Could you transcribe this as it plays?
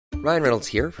Ryan Reynolds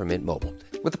here from Mint Mobile.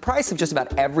 With the price of just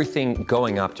about everything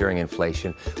going up during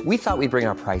inflation, we thought we'd bring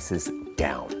our prices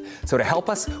down. So to help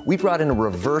us, we brought in a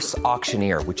reverse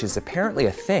auctioneer, which is apparently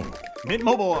a thing. Mint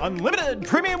Mobile Unlimited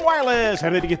Premium Wireless.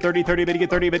 How to get 30, 30, bit to get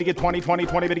 30, bit to get 20, 20,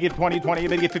 20, bit to get 20, 20,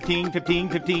 bit to get 15, 15,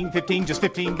 15, 15, just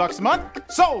 $15 a month?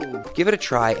 Sold! Give it a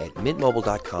try at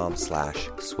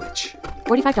mintmobile.com/switch.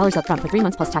 $45 up front for 3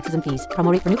 months plus taxes and fees.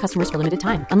 Promo rate for new customers for limited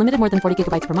time. Unlimited more than 40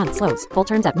 gigabytes per month. Slows full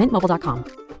terms at mintmobile.com.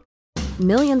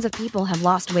 Millions of people have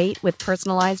lost weight with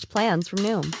personalized plans from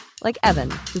Noom. Like Evan,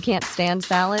 who can't stand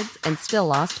salads and still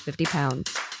lost 50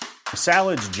 pounds.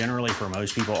 Salads generally for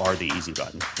most people are the easy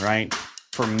button, right?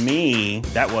 For me,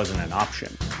 that wasn't an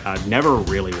option. I never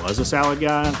really was a salad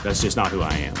guy. That's just not who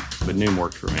I am. But Noom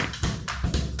worked for me.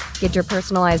 Get your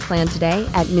personalized plan today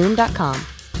at Noom.com.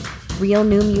 Real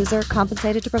Noom user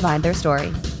compensated to provide their story.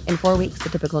 In 4 weeks, the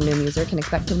typical Noom user can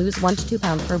expect to lose 1 to 2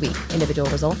 pounds per week. Individual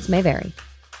results may vary.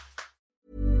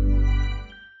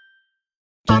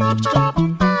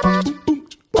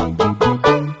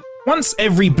 Once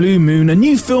every blue moon, a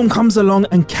new film comes along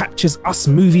and captures us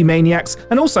movie maniacs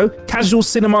and also casual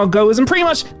cinema goers and pretty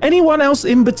much anyone else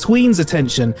in between's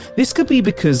attention. This could be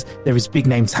because there is big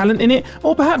name talent in it,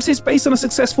 or perhaps it's based on a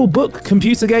successful book,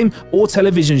 computer game, or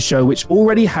television show which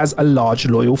already has a large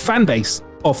loyal fan base.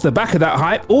 Off the back of that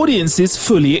hype, audiences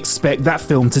fully expect that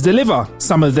film to deliver.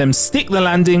 Some of them stick the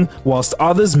landing, whilst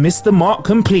others miss the mark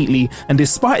completely, and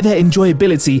despite their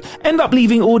enjoyability, end up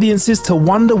leaving audiences to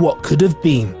wonder what could have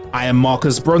been. I am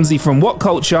Marcus Bronzy from What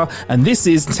Culture, and this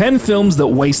is 10 films that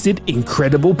wasted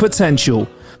incredible potential.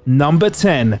 Number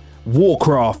 10,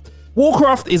 Warcraft.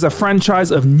 Warcraft is a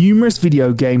franchise of numerous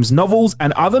video games, novels,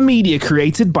 and other media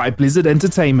created by Blizzard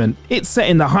Entertainment. It's set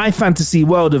in the high fantasy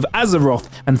world of Azeroth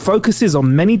and focuses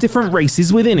on many different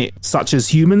races within it, such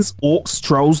as humans, orcs,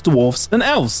 trolls, dwarfs, and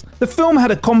elves. The film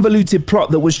had a convoluted plot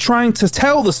that was trying to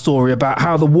tell the story about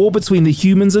how the war between the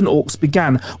humans and orcs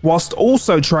began, whilst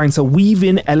also trying to weave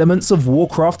in elements of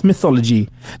Warcraft mythology.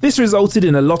 This resulted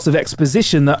in a lot of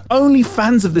exposition that only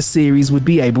fans of the series would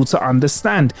be able to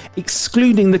understand,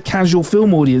 excluding the casual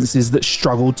film audiences that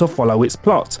struggled to follow its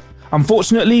plot.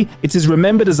 Unfortunately, it is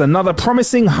remembered as another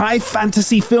promising high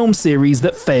fantasy film series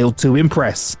that failed to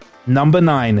impress. Number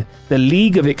 9, The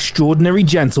League of Extraordinary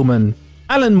Gentlemen.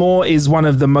 Alan Moore is one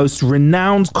of the most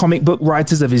renowned comic book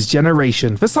writers of his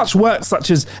generation for such works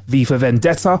such as V for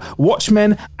Vendetta,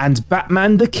 Watchmen, and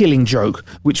Batman the Killing Joke,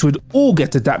 which would all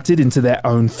get adapted into their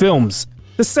own films.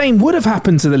 The same would have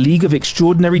happened to The League of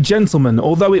Extraordinary Gentlemen,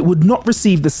 although it would not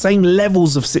receive the same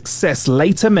levels of success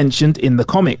later mentioned in the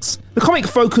comics. The comic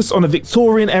focused on a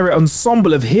Victorian-era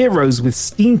ensemble of heroes with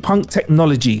steampunk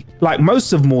technology. Like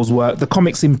most of Moore's work, the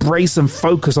comics embrace and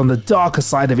focus on the darker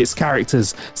side of its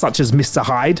characters, such as Mr.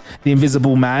 Hyde, the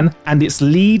Invisible Man, and its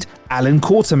lead, Alan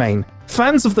Quatermain.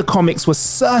 Fans of the comics were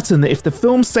certain that if the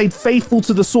film stayed faithful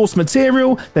to the source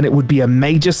material, then it would be a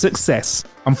major success.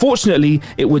 Unfortunately,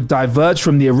 it would diverge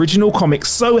from the original comics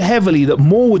so heavily that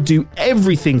Moore would do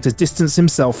everything to distance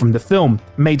himself from the film.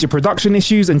 Major production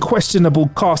issues and questionable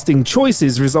casting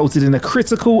choices resulted in a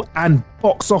critical and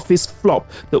box office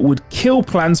flop that would kill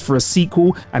plans for a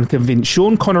sequel and convince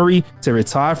Sean Connery to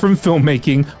retire from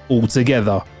filmmaking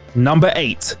altogether. Number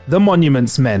 8, The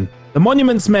Monuments Men. The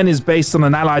Monuments Men is based on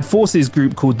an Allied Forces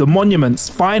group called the Monuments,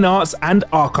 Fine Arts and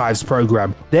Archives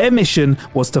Program. Their mission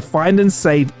was to find and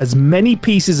save as many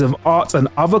pieces of art and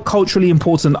other culturally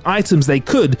important items they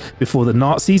could before the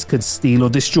Nazis could steal or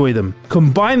destroy them.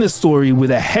 Combine the story with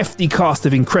a hefty cast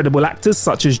of incredible actors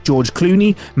such as George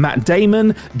Clooney, Matt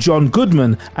Damon, John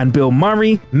Goodman, and Bill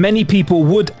Murray. Many people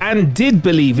would and did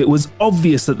believe it was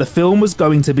obvious that the film was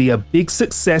going to be a big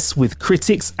success with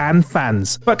critics and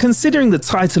fans. But considering the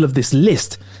title of this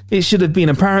list, it should have been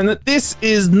apparent that this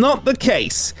is not the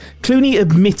case. Clooney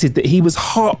admitted that he was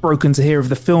heartbroken to hear of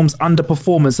the film's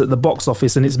underperformance at the box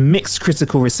office and its mixed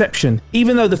critical reception.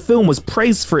 Even though the film was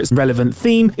praised for its relevant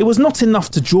theme, it was not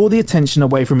enough to draw the attention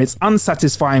away from its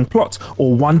unsatisfying plot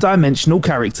or one-dimensional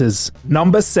characters.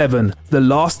 Number 7, The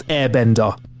Last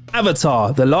Airbender.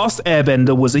 Avatar: The Last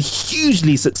Airbender was a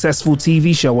hugely successful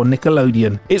TV show on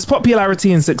Nickelodeon. Its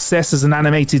popularity and success as an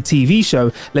animated TV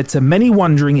show led to many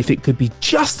wondering if it could be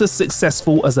just as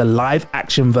successful as a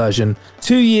live-action version.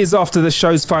 2 years after the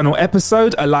show's final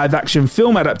episode, a live-action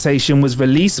film adaptation was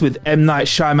released with M. Night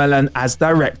Shyamalan as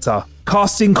director.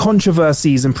 Casting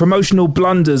controversies and promotional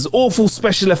blunders, awful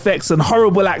special effects and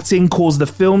horrible acting caused the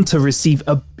film to receive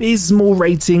abysmal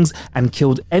ratings and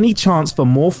killed any chance for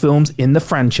more films in the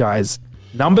franchise.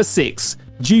 Number 6,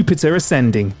 Jupiter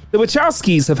Ascending. The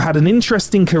Wachowskis have had an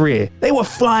interesting career. They were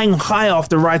flying high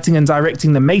after writing and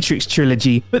directing the Matrix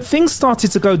trilogy, but things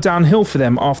started to go downhill for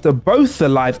them after both the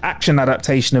live-action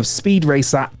adaptation of Speed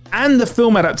Racer and the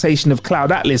film adaptation of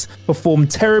Cloud Atlas performed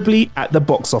terribly at the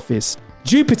box office.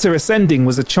 Jupiter Ascending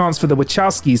was a chance for the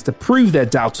Wachowskis to prove their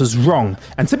doubters wrong,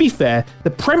 and to be fair,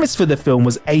 the premise for the film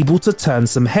was able to turn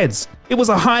some heads. It was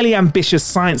a highly ambitious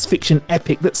science fiction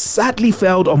epic that sadly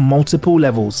failed on multiple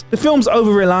levels. The film's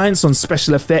over-reliance on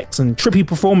special effects and trippy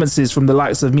performances from the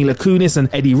likes of Mila Kunis and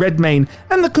Eddie Redmayne,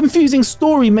 and the confusing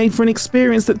story made for an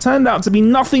experience that turned out to be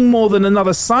nothing more than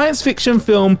another science fiction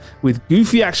film with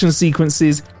goofy action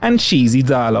sequences and cheesy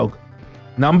dialogue.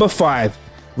 Number 5.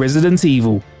 Resident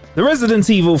Evil. The Resident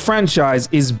Evil franchise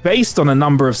is based on a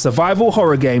number of survival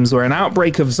horror games where an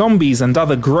outbreak of zombies and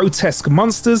other grotesque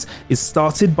monsters is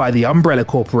started by the Umbrella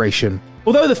Corporation.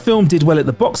 Although the film did well at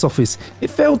the box office, it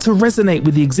failed to resonate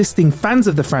with the existing fans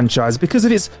of the franchise because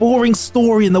of its boring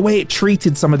story and the way it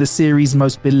treated some of the series'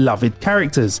 most beloved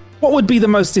characters. What would be the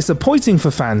most disappointing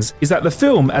for fans is that the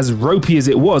film, as ropey as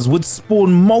it was, would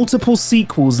spawn multiple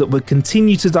sequels that would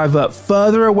continue to divert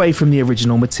further away from the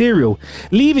original material,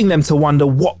 leaving them to wonder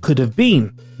what could have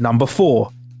been. Number 4.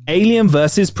 Alien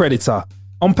vs Predator.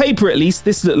 On paper at least,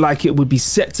 this looked like it would be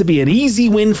set to be an easy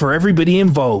win for everybody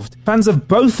involved. Fans of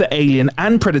both the Alien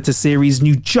and Predator series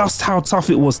knew just how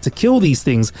tough it was to kill these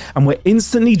things and were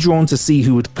instantly drawn to see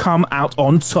who would come out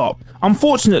on top.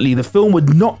 Unfortunately, the film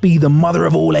would not be the mother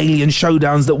of all alien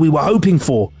showdowns that we were hoping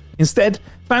for. Instead,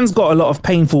 fans got a lot of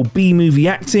painful B-movie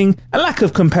acting, a lack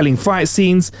of compelling fight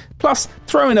scenes, plus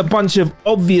throw in a bunch of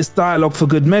obvious dialogue for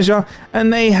good measure,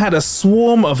 and they had a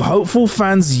swarm of hopeful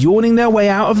fans yawning their way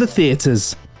out of the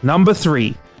theatres. Number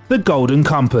 3. The Golden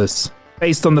Compass.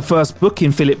 Based on the first book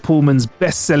in Philip Pullman's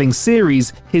best-selling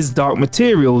series, His Dark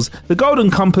Materials, The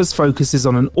Golden Compass focuses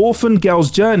on an orphan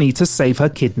girl's journey to save her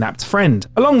kidnapped friend.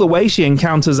 Along the way, she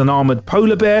encounters an armoured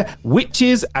polar bear,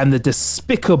 witches, and the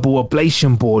despicable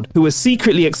Ablation Board, who are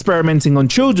secretly experimenting on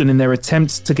children in their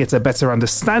attempts to get a better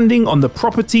understanding on the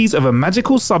properties of a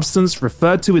magical substance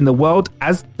referred to in the world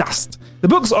as dust. The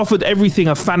books offered everything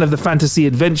a fan of the fantasy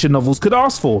adventure novels could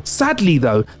ask for. Sadly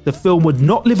though, the film would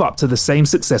not live up to the same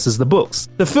success as the books.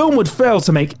 The film would fail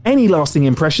to make any lasting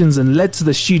impressions and led to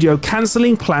the studio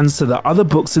cancelling plans to the other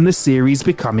books in the series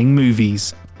becoming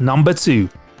movies. Number 2.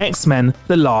 X-Men: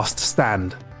 The Last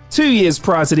Stand. 2 years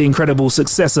prior to the incredible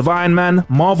success of Iron Man,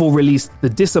 Marvel released the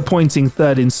disappointing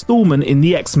third installment in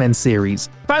the X-Men series.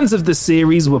 Fans of the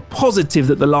series were positive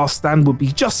that The Last Stand would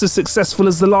be just as successful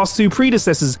as the last two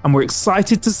predecessors and were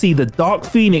excited to see the Dark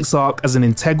Phoenix arc as an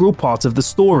integral part of the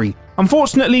story.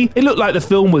 Unfortunately, it looked like the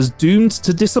film was doomed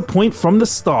to disappoint from the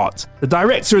start. The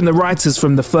director and the writers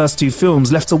from the first two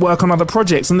films left to work on other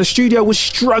projects, and the studio was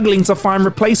struggling to find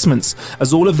replacements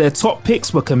as all of their top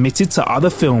picks were committed to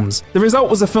other films. The result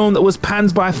was a film that was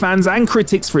panned by fans and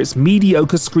critics for its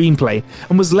mediocre screenplay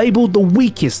and was labelled the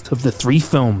weakest of the three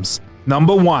films.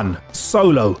 Number 1.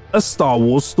 Solo: A Star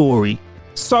Wars Story.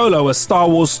 Solo: A Star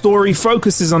Wars Story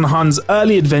focuses on Han's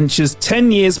early adventures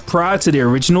 10 years prior to the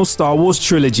original Star Wars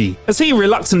trilogy. As he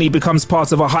reluctantly becomes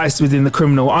part of a heist within the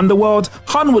criminal underworld,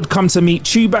 Han would come to meet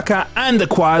Chewbacca and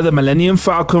acquire the Millennium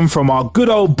Falcon from our good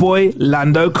old boy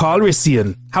Lando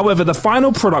Calrissian. However, the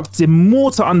final product did more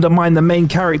to undermine the main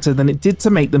character than it did to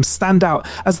make them stand out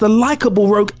as the likeable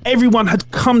rogue everyone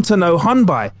had come to know Han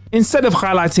by. Instead of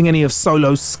highlighting any of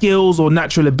Solo's skills or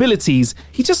natural abilities,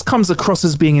 he just comes across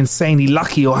as being insanely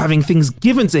lucky or having things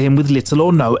given to him with little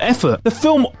or no effort. The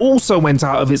film also went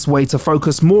out of its way to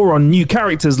focus more on new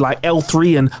characters like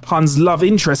L3 and Han's love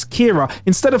interest Kira,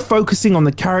 instead of focusing on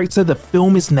the character the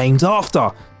film is named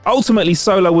after. Ultimately,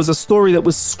 Solo was a story that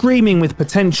was screaming with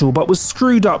potential but was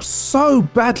screwed up so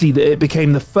badly that it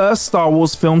became the first Star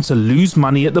Wars film to lose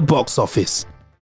money at the box office.